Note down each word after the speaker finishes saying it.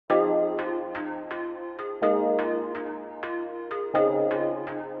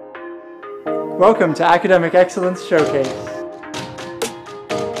Welcome to Academic Excellence Showcase.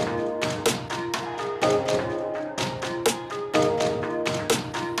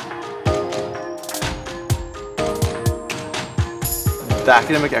 The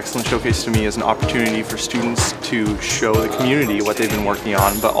Academic Excellence Showcase to me is an opportunity for students to show the community what they've been working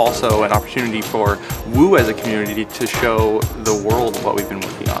on, but also an opportunity for WOU as a community to show the world what we've been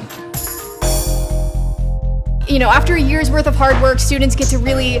working on. You know, after a year's worth of hard work, students get to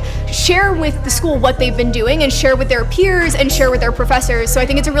really share with the school what they've been doing and share with their peers and share with their professors. So I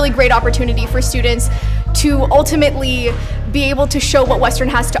think it's a really great opportunity for students to ultimately be able to show what Western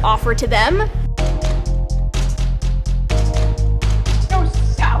has to offer to them.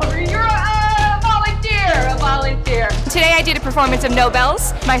 Today I did a performance of No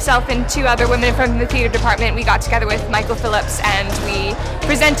Bells. Myself and two other women from the theater department, we got together with Michael Phillips and we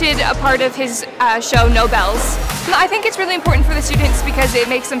presented a part of his show, No Bells. I think it's really important for the students because it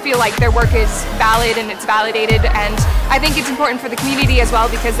makes them feel like their work is valid and it's validated, and I think it's important for the community as well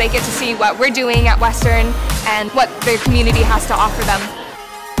because they get to see what we're doing at Western and what their community has to offer them.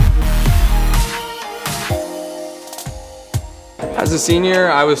 As a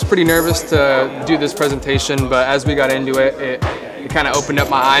senior, I was pretty nervous to do this presentation, but as we got into it, it kind of opened up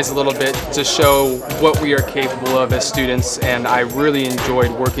my eyes a little bit to show what we are capable of as students, and I really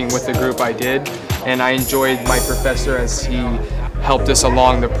enjoyed working with the group I did, and I enjoyed my professor as he helped us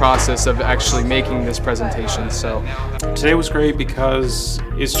along the process of actually making this presentation. So today was great because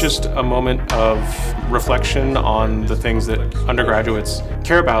it's just a moment of reflection on the things that undergraduates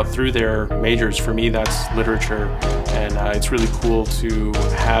care about through their majors. For me, that's literature, and it's really cool to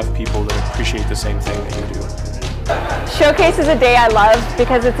have people that appreciate the same thing that you do. Showcase is a day I love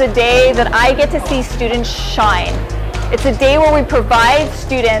because it's a day that I get to see students shine. It's a day where we provide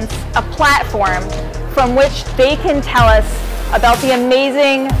students a platform from which they can tell us about the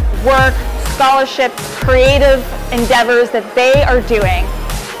amazing work, scholarships, creative endeavors that they are doing.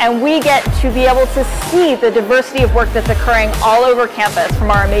 And we get to be able to see the diversity of work that's occurring all over campus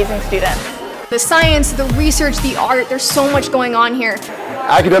from our amazing students. The science, the research, the art, there's so much going on here.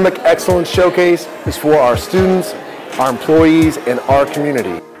 Academic Excellence Showcase is for our students, our employees, and our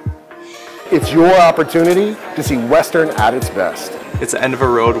community. It's your opportunity to see Western at its best. It's the end of a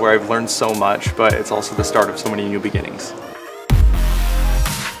road where I've learned so much, but it's also the start of so many new beginnings.